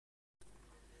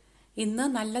ഇന്ന്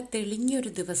നല്ല തെളിഞ്ഞൊരു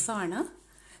ദിവസമാണ്,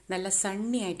 നല്ല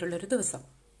സണ്ണി ആയിട്ടുള്ളൊരു ദിവസം.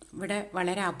 ഇവിടെ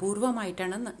വളരെ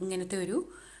അപൂർവമായിട്ടാണ് ഇങ്ങനത്തെ ഒരു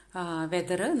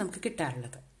വെതർ നമുക്ക്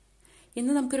കിട്ടാറുള്ളത്.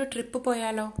 ഇന്ന് നമുക്കൊരു ട്രിപ്പ്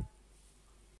പോയാലോ?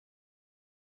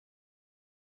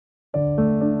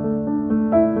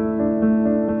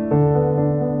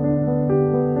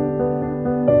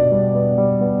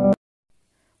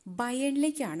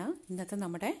 ബയേണിലേക്കാണ് ഇന്നത്തെ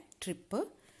നമ്മുടെ ട്രിപ്പ്.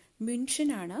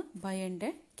 മ്യൂൻഷനാണ് ബയേണിൻ്റെ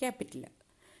ക്യാപിറ്റൽ.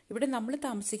 ഇവിടെ നമ്മൾ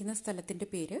താമസിക്കുന്ന സ്ഥലത്തിൻ്റെ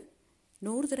പേര്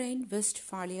നോർത്ത് റൈൻ വെസ്റ്റ്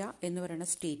ഫാളിയ എന്ന് പറയുന്ന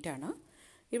സ്റ്റേറ്റാണ്.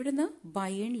 ഇവിടുന്ന്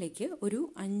ബയേണിലേക്ക് ഒരു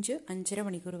 5-5.5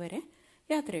 മണിക്കൂർ വരെ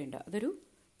യാത്രയുണ്ട്. അതൊരു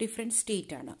ഡിഫറെൻറ്റ്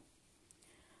സ്റ്റേറ്റാണ്.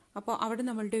 അപ്പോൾ അവിടെ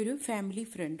നമ്മളുടെ ഒരു ഫാമിലി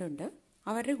ഫ്രണ്ട് ഉണ്ട്,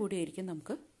 അവരുടെ കൂടെ ആയിരിക്കും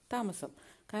നമുക്ക് താമസം.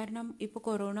 കാരണം ഇപ്പോൾ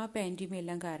കൊറോണ പാൻഡമിക്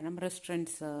എല്ലാം കാരണം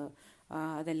റെസ്റ്റോറൻറ്റ്സ്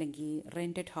അതല്ലെങ്കിൽ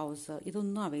റെൻറ്റഡ് ഹൗസ്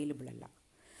ഇതൊന്നും അവൈലബിൾ അല്ല.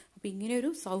 അപ്പോൾ ഇങ്ങനെ ഒരു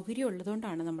സൗകര്യം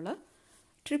ഉള്ളതുകൊണ്ടാണ് നമ്മൾ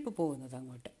ട്രിപ്പ് പോകുന്നത്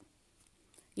അങ്ങോട്ട്.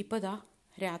 ഇപ്പോൾ ദാ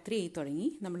രാത്രിയായി തുടങ്ങി.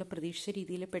 നമ്മൾ പ്രതീക്ഷിച്ച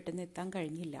രീതിയിൽ പെട്ടെന്ന് എത്താൻ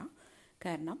കഴിഞ്ഞില്ല,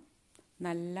 കാരണം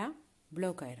നല്ല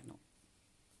ബ്ലോക്കായിരുന്നു.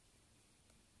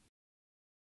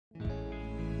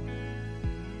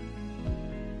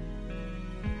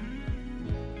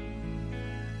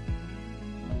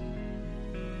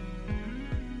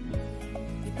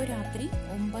 ഇപ്പോൾ രാത്രി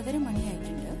 9:30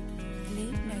 മണിയായിട്ടുണ്ട്.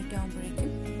 ലേറ്റ് നൈറ്റ്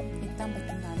ആകുമ്പോഴേക്കും എത്താൻ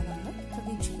പറ്റുന്നതാണ് നമ്മൾ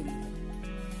പ്രതീക്ഷിക്കുന്നത്.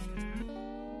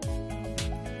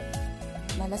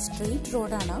 നല്ല സ്ട്രെയിറ്റ്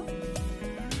റോഡാണ്.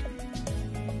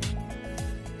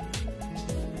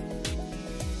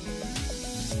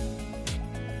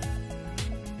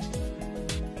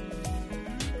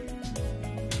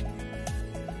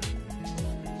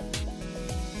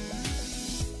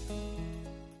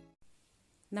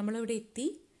 നമ്മളിവിടെ എത്തി,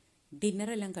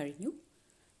 ഡിന്നറെല്ലാം കഴിഞ്ഞു.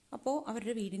 അപ്പോൾ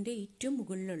അവരുടെ വീടിൻ്റെ ഏറ്റവും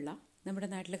മുകളിലുള്ള, നമ്മുടെ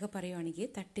നാട്ടിലൊക്കെ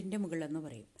പറയുവാണെങ്കിൽ തട്ടിൻ്റെ മുകളെന്ന്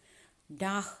പറയും,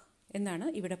 ഡാഹ് എന്നാണ്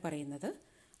ഇവിടെ പറയുന്നത്.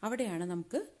 അവിടെയാണ്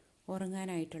നമുക്ക്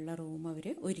ഉറങ്ങാനായിട്ടുള്ള റൂം അവർ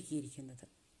ഒരുക്കിയിരിക്കുന്നത്.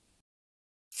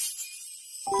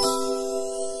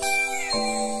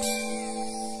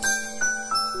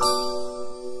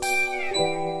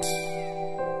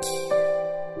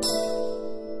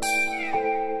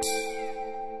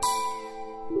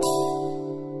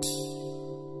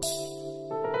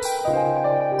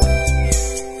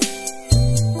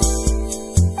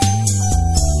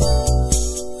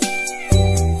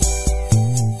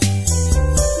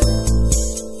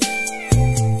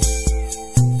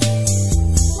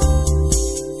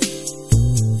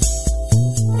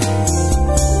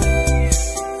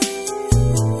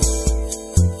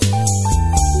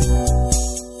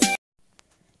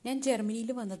 ഞാൻ ജർമ്മനിയിൽ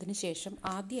വന്നതിന് ശേഷം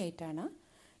ആദ്യമായിട്ടാണ്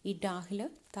ഈ ഡാഹിൽ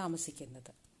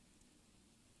താമസിക്കുന്നത്.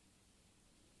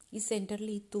 ഈ സെൻറ്ററിൽ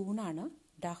ഈ തൂണാണ്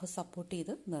ഡാഹ് സപ്പോർട്ട്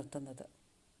ചെയ്ത് നിർത്തുന്നത്.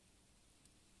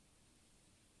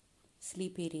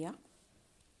 സ്ലീപ്പ് ഏരിയ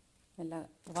നല്ല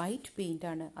വൈറ്റ്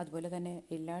പെയിൻ്റാണ്, അതുപോലെ തന്നെ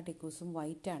എല്ലാ ഡെക്കോസും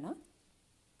വൈറ്റാണ്.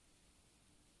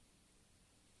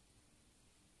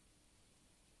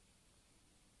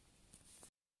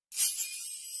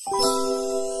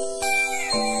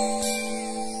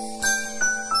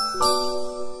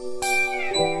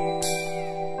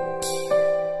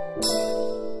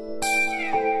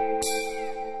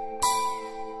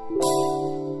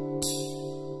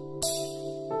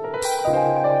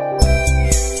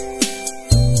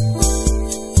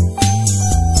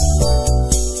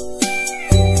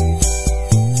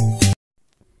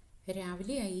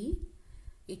 രാവിലെയായി.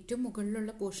 ഏറ്റവും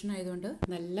മുകളിലുള്ള പോർഷൻ ആയതുകൊണ്ട്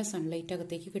നല്ല സൺലൈറ്റ്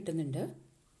അകത്തേക്ക് കിട്ടുന്നുണ്ട്.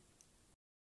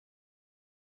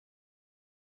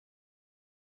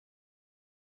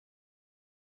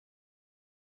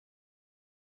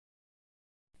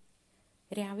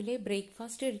 രാവിലെ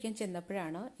ബ്രേക്ക്ഫാസ്റ്റ് കഴിക്കാൻ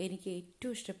ചെന്നപ്പോഴാണ് എനിക്ക്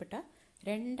ഏറ്റവും ഇഷ്ടപ്പെട്ട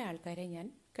 2 ആൾക്കാരെ ഞാൻ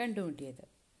കണ്ടുമുട്ടിയത്.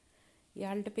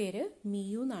 ഇയാളുടെ പേര്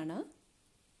മിയു എന്നാണ്.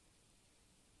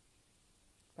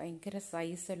 ഭയങ്കര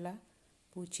സൈസുള്ള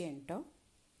പൂച്ചയാണ് കേട്ടോ.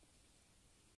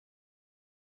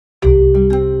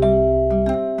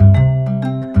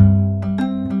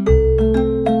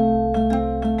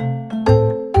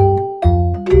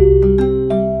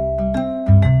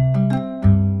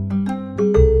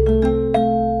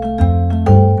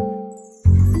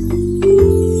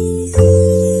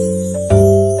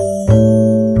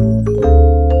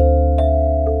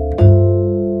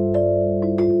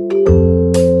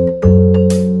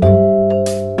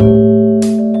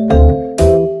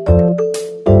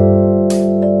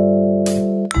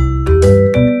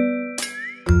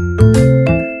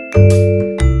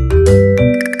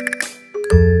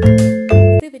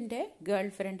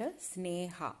 ഗേൾഫ്രണ്ട്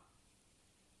സ്നേഹ.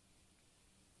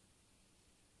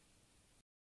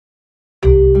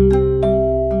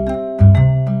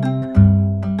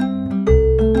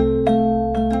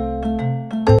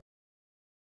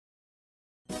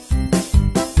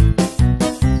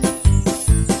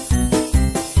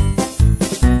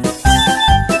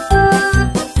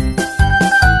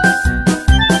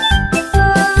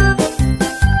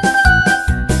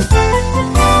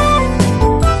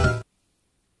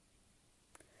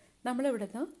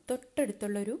 നമ്മളിവിടുന്ന്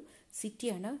തൊട്ടടുത്തുള്ളൊരു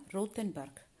സിറ്റിയാണ്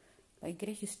റോത്തൻബർഗ്.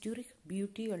 ഭയങ്കര ഹിസ്റ്റോറിക്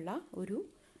ബ്യൂട്ടിയുള്ള ഒരു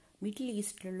മിഡിൽ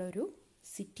ഈസ്റ്റിലുള്ളൊരു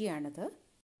സിറ്റിയാണിത്.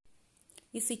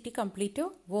 ഈ സിറ്റി കംപ്ലീറ്റ്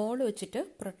വാൾ വെച്ചിട്ട്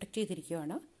പ്രൊട്ടക്റ്റ്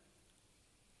ചെയ്തിരിക്കുകയാണ്.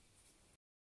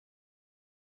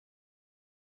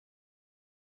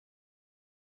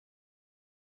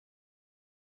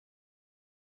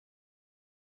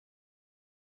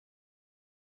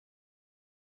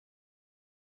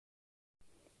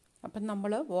 അപ്പം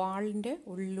നമ്മൾ വാളിൻ്റെ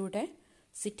ഉള്ളിലൂടെ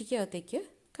സിറ്റിക്കകത്തേക്ക്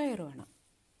കയറുവാണ്.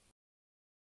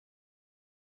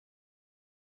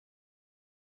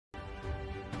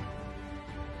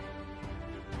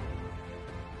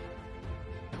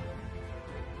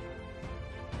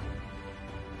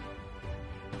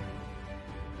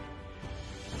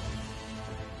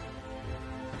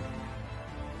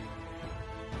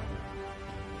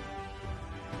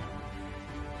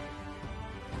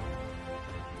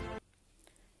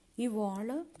 ഈ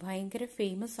വാള് ഭയങ്കര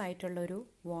ഫേമസ് ആയിട്ടുള്ളൊരു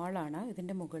വാളാണ്.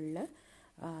 ഇതിൻ്റെ മുകളിൽ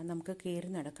നമുക്ക് കയറി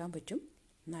നടക്കാൻ പറ്റും.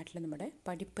 നാട്ടിൽ നമ്മുടെ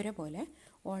പടിപ്പുര പോലെ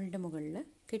വാളിൻ്റെ മുകളിൽ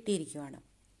കെട്ടിയിരിക്കുകയാണ്.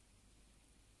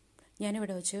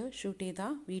 ഞാനിവിടെ വെച്ച് ഷൂട്ട് ചെയ്ത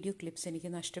വീഡിയോ ക്ലിപ്സ്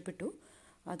എനിക്ക് നഷ്ടപ്പെട്ടു.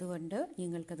 അതുകൊണ്ട്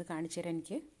നിങ്ങൾക്കത് കാണിച്ചു തരാൻ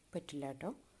എനിക്ക് പറ്റില്ല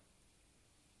കേട്ടോ.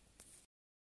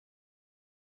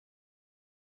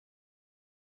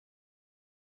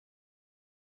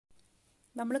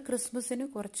 നമ്മൾ ക്രിസ്മസിന്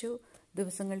കുറച്ചു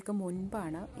ദിവസങ്ങൾക്ക്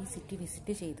മുൻപാണ് ഈ സിറ്റി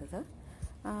വിസിറ്റ് ചെയ്തത്.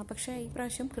 പക്ഷേ ഈ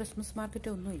പ്രാവശ്യം ക്രിസ്മസ്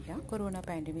മാർക്കറ്റ് ഒന്നുമില്ല, കൊറോണ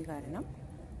പാൻഡമിക് കാരണം.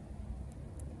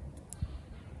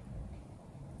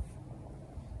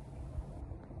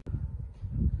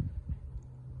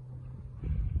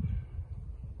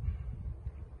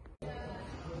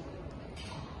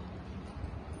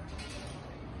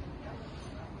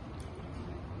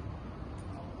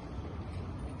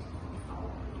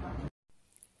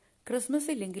 ക്രിസ്മസ്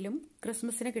ഇല്ലെങ്കിലും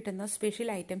ക്രിസ്മസിന് കിട്ടുന്ന സ്പെഷ്യൽ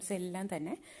ഐറ്റംസ് എല്ലാം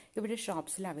തന്നെ ഇവിടെ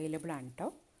ഷോപ്സിൽ അവൈലബിൾ ആണ് കേട്ടോ.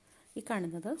 ഈ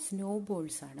കാണുന്നത് സ്നോ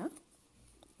ബോൾസ് ആണ്,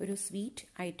 ഒരു സ്വീറ്റ്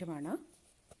ഐറ്റമാണ്.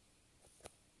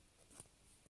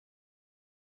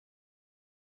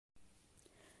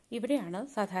 ഇവിടെയാണ്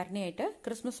സാധാരണയായിട്ട്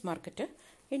ക്രിസ്മസ് മാർക്കറ്റ്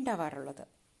ഉണ്ടാവാറുള്ളത്.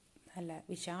 നല്ല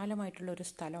വിശാലമായിട്ടുള്ളൊരു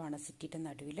സ്ഥലമാണ് സിറ്റിയുടെ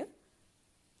നടുവിൽ.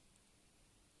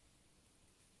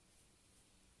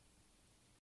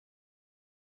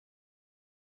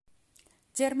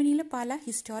 ജർമ്മനിയിലെ പല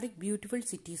ഹിസ്റ്റോറിക് ബ്യൂട്ടിഫുൾ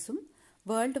സിറ്റീസും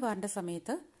വേൾഡ് വാറിൻ്റെ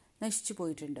സമയത്ത് നശിച്ചു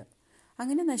പോയിട്ടുണ്ട്.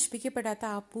 അങ്ങനെ നശിപ്പിക്കപ്പെടാത്ത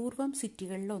അപൂർവം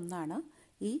സിറ്റികളിലൊന്നാണ്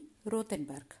ഈ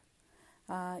റോത്തൻബർഗ്.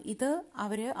 ഇത്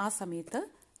അവർ ആ സമയത്ത്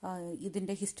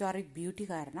ഇതിൻ്റെ ഹിസ്റ്റോറിക് ബ്യൂട്ടി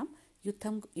കാരണം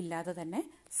യുദ്ധം ഇല്ലാതെ തന്നെ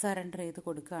സറണ്ടർ ചെയ്ത്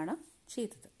കൊടുക്കുകയാണ്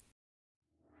ചെയ്തത്.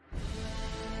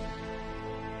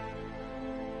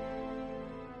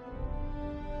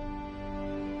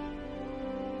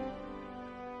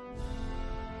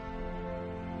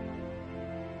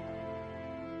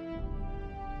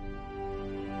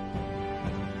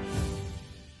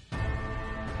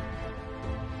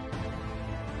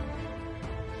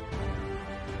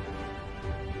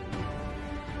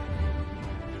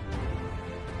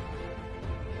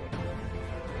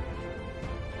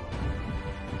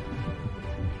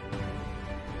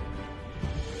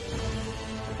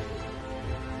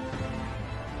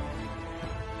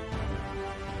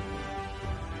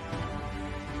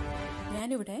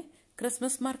 ഞാനിവിടെ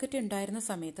ക്രിസ്മസ് മാർക്കറ്റ് ഉണ്ടായിരുന്ന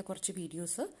സമയത്ത് കുറച്ച്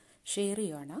വീഡിയോസ് ഷെയർ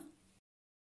ചെയ്യുകയാണ്.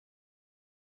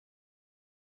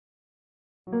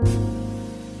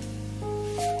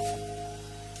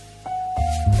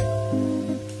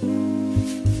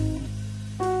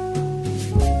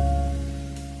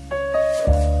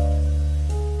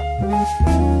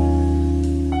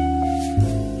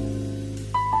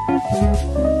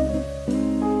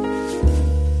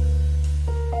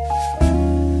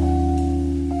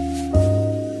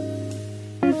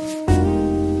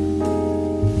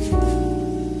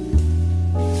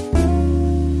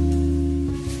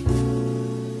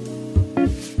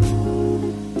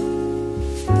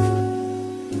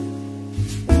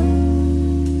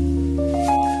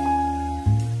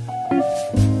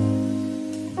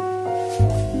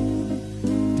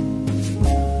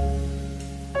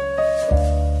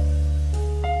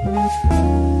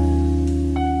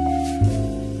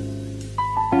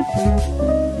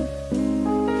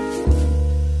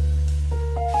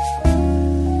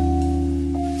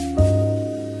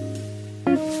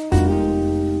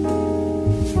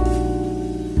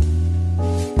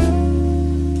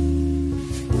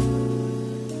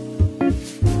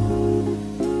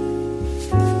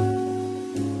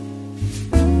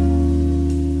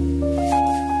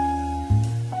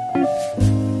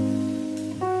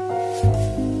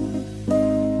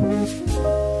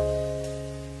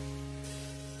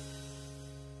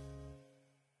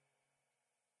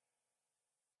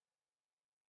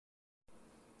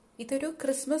 ഇതൊരു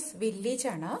ക്രിസ്മസ് വില്ലേജ്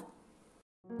ആണ്.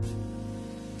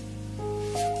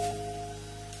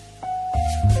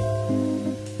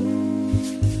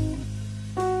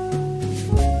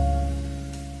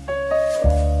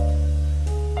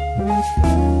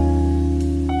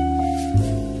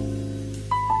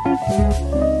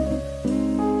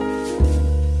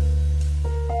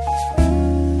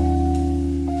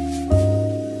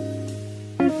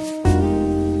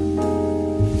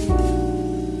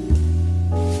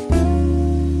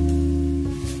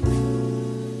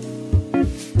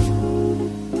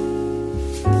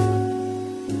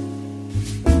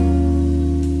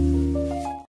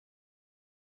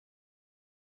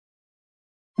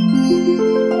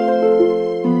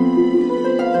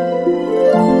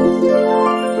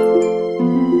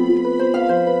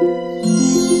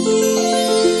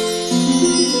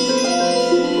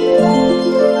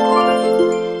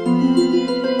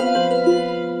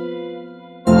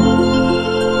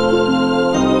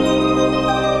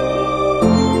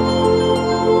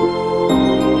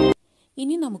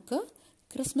 ഇനി നമുക്ക്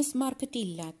ക്രിസ്മസ് മാർക്കറ്റ്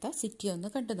ഇല്ലാത്ത സിറ്റി ഒന്ന്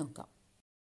കണ്ടു നോക്കാം.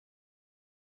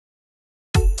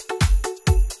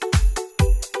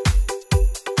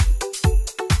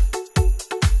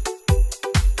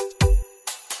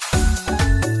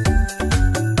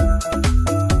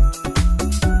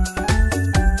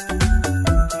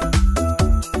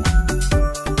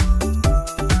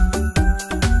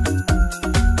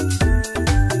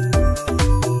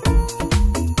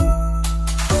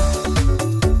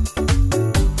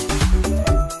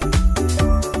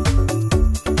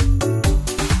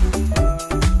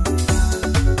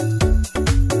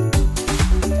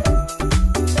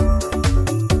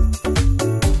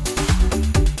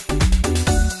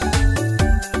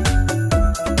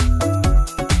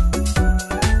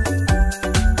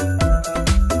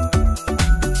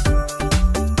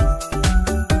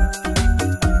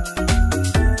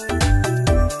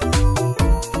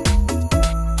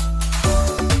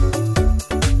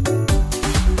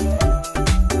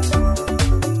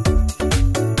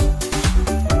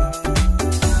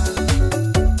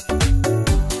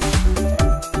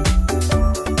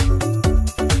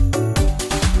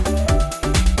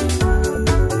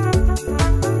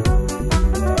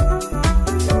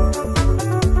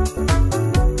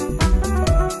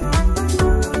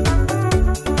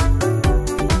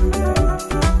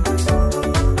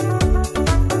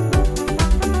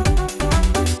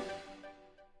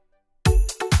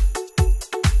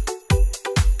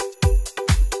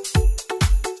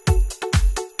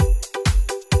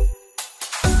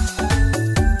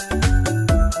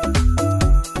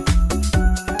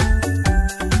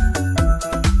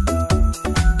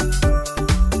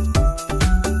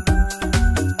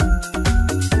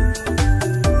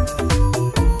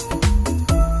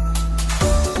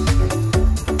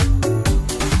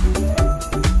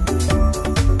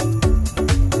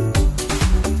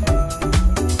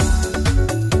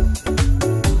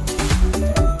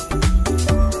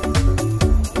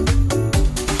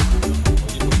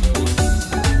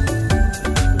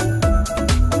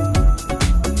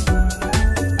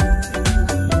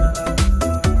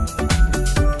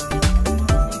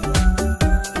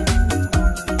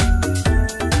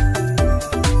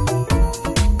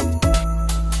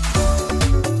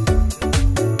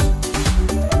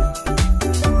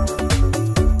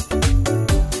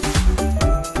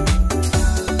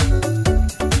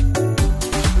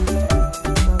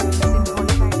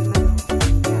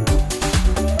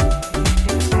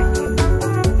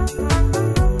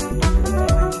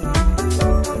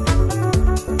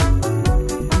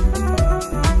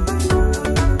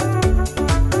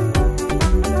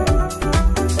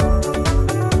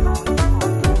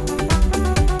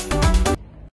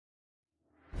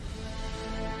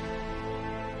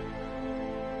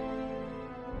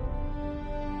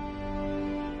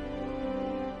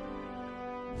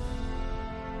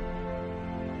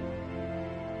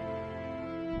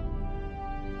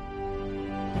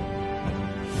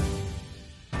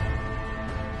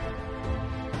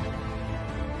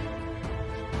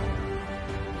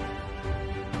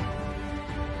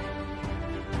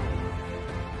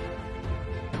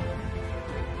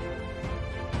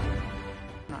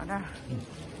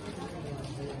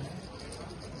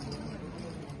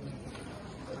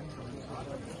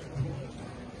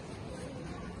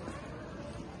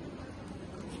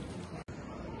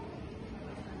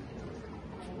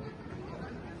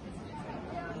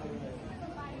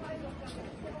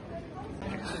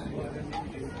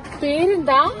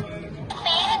 പേരെന്താ?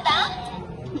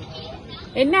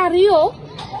 എന്നെ അറിയോ?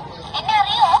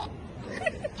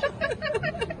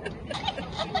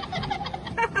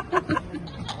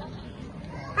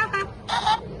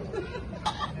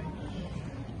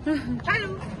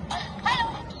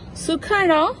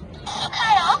 സുഖാണോ?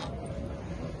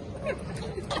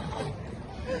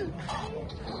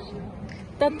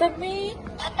 തത്തമ്മേ.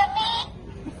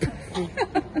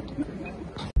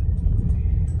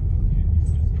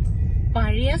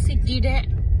 പഴയ സിറ്റിയുടെ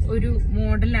ഒരു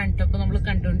മോഡലാണ് കേട്ടോ ഇപ്പൊ നമ്മൾ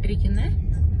കണ്ടുകൊണ്ടിരിക്കുന്നത്.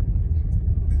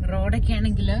 റോഡൊക്കെ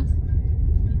ആണെങ്കിൽ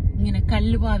ഇങ്ങനെ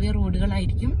കല്ല് പാവിയ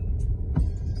റോഡുകളായിരിക്കും,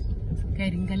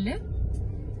 കരിങ്കല്ല്.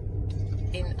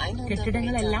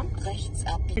 കെട്ടിടങ്ങളെല്ലാം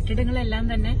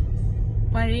തന്നെ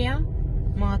പഴയ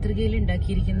മാതൃകയിൽ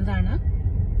ഉണ്ടാക്കിയിരിക്കുന്നതാണ്.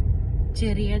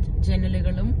 ചെറിയ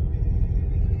ജനലുകളും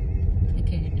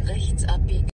ഒക്കെ ആയിട്ട്.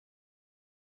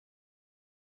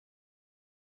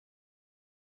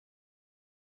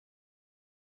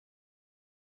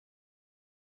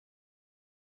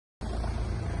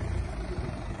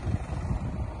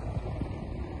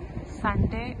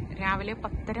 സൺഡേ രാവിലെ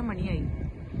 10:30 മണിയായി.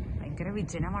 ഭയങ്കര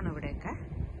വിജനമാണ് ഇവിടെയൊക്കെ.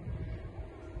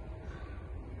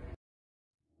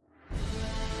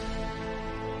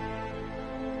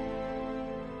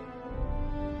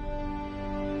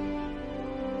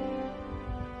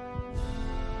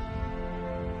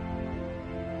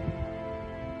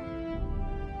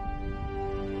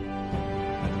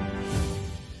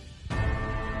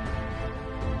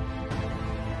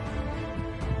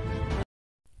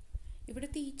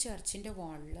 ഇവിടുത്തെ ഈ ചർച്ചിൻ്റെ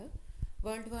വാളിൽ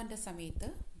വേൾഡ് വാറിൻ്റെ സമയത്ത്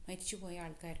മരിച്ചുപോയ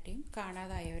ആൾക്കാരുടെയും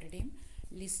കാണാതായവരുടെയും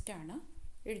ലിസ്റ്റാണ്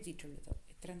എഴുതിയിട്ടുള്ളത്.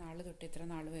 ഇത്ര നാൾ തൊട്ട് ഇത്ര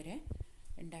നാൾ വരെ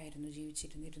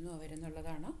ജീവിച്ചിരുന്നിരുന്നു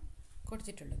അവരെന്നുള്ളതാണ്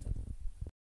കൊടുത്തിട്ടുള്ളത്.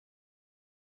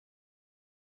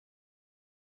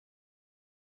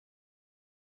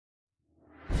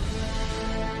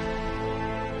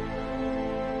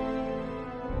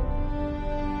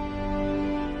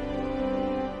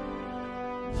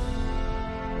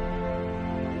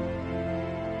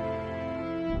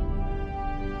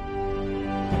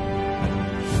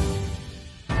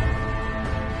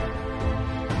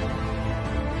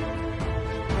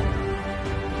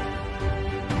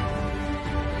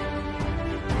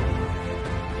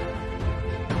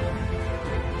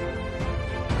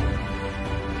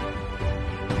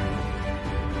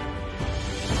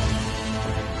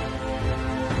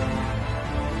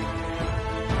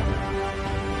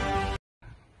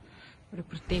 ഒരു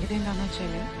പ്രത്യേകത എന്താണെന്ന്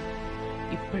വെച്ചാൽ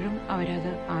ഇപ്പോഴും അവരത്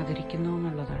ആദരിക്കുന്നു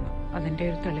എന്നുള്ളതാണ്. അതിൻ്റെ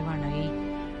ഒരു തെളിവാണ് ഈ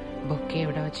ബൊക്കെ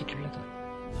ഇവിടെ വച്ചിട്ടുള്ളത്.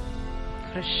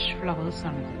 ഫ്രഷ്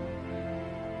ഫ്ലവേഴ്സാണിത്.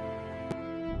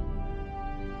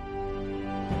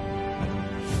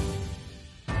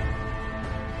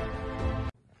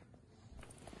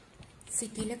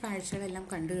 സിറ്റിയിലെ കാഴ്ചകളെല്ലാം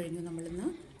കണ്ടു കഴിഞ്ഞു. നമ്മളിന്ന്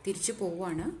തിരിച്ചു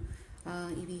പോവുകയാണ്.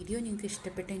 ഈ വീഡിയോ നിങ്ങൾക്ക്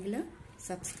ഇഷ്ടപ്പെട്ടെങ്കിൽ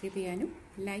സബ്സ്ക്രൈബ് ചെയ്യാനും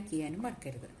ലൈക്ക് ചെയ്യാനും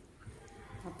മറക്കരുത്.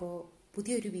 അപ്പോൾ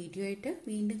പുതിയൊരു വീഡിയോ ആയിട്ട്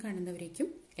വീണ്ടും കാണുന്നവരേക്കും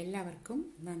എല്ലാവർക്കും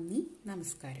നന്ദി,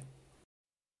 നമസ്കാരം.